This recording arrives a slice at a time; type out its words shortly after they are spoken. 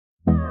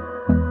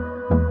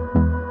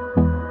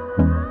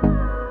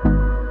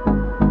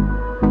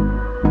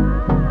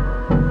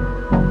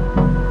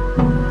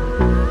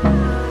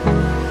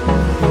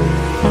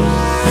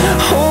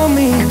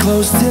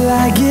close till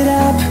I get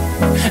up.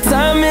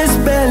 Time is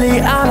barely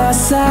on our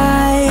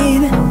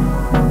side.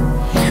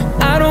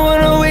 I don't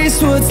wanna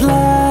waste what's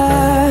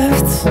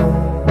left.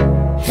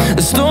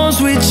 The storms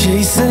we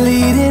chase are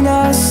leading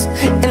us,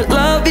 and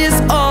love is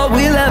all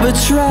we'll ever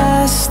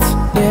trust.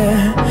 Yeah,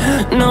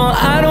 no,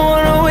 I don't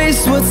wanna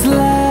waste what's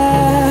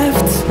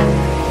left.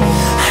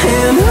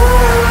 And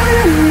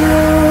on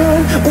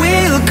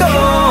we'll go,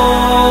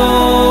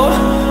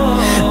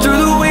 through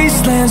the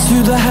wastelands,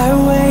 through the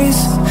highways,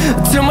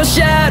 till my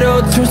shadow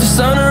turns to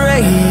sun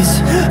rays.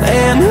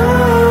 And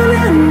on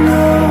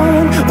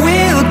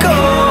we'll go,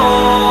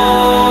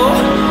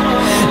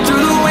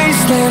 through the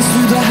wastelands,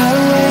 through the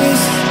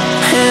highways,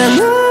 and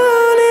on we'll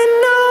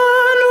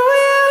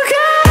go.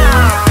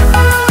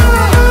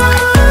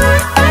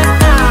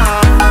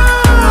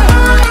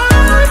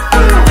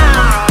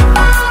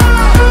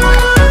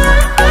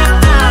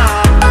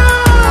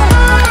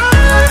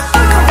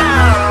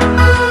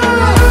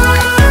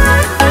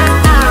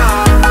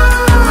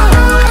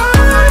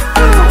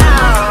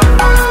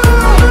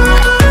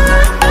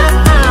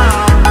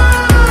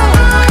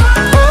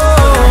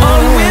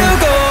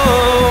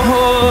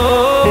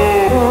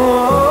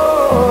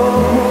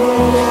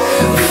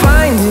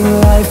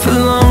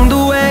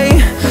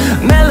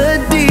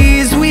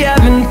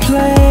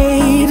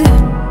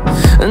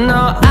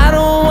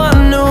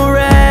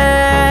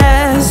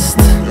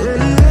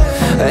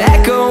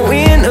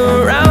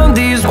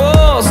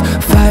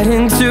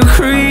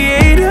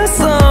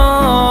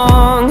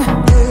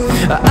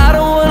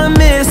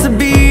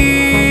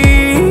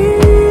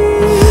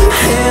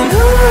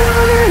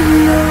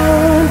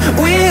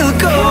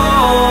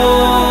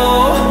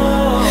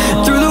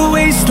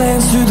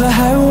 Through the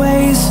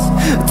highways,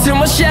 till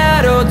my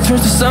shadow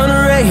turns to sun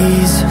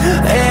rays.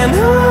 And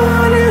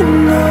on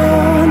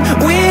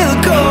we'll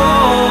go,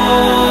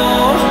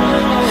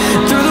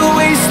 through the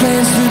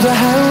wastelands, through the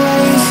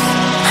highways,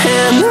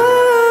 and on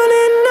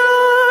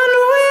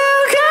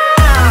we'll go.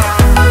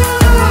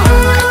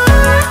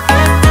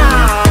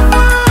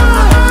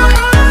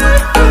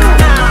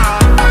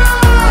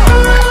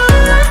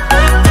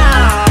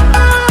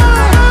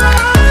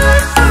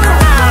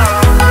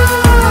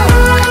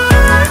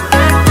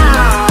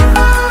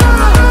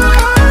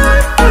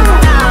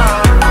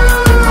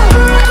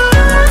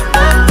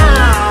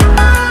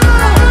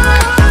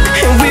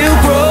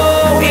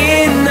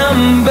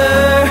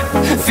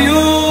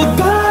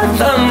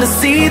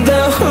 See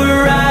the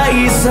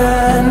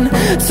horizon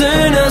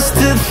turn us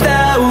to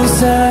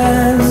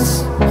thousands,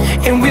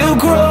 and we'll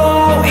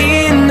grow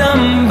in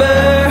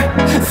number,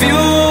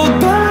 fueled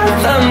by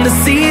them. To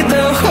see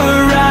the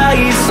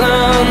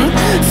horizon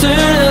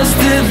turn us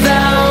to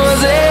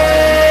thousands,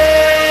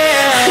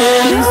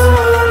 and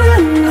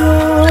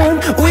on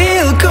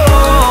we'll go,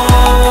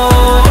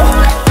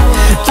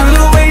 through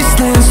the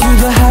wastelands, through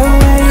the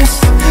highways,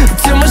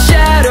 till my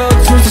shadow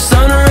turns to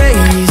sun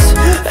rays.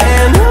 And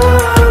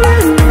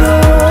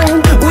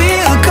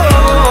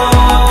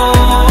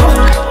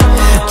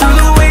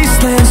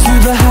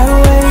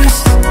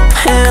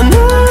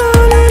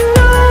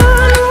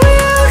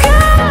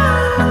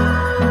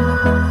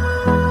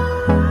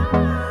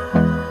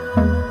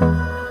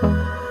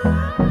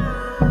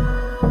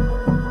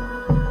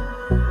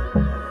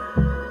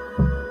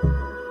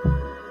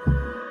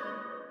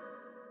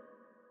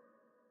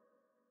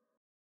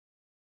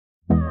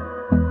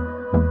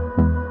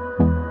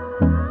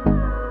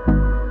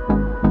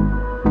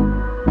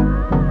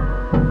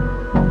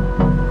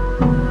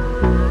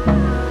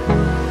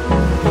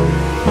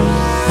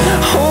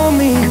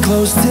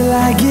close till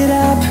I get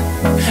up.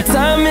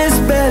 Time is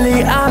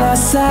barely on our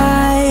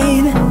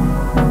side.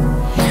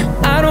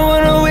 I don't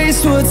wanna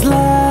waste what's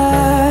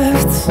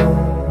left.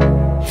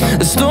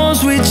 The storms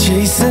we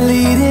chase are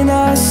leading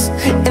us,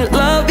 and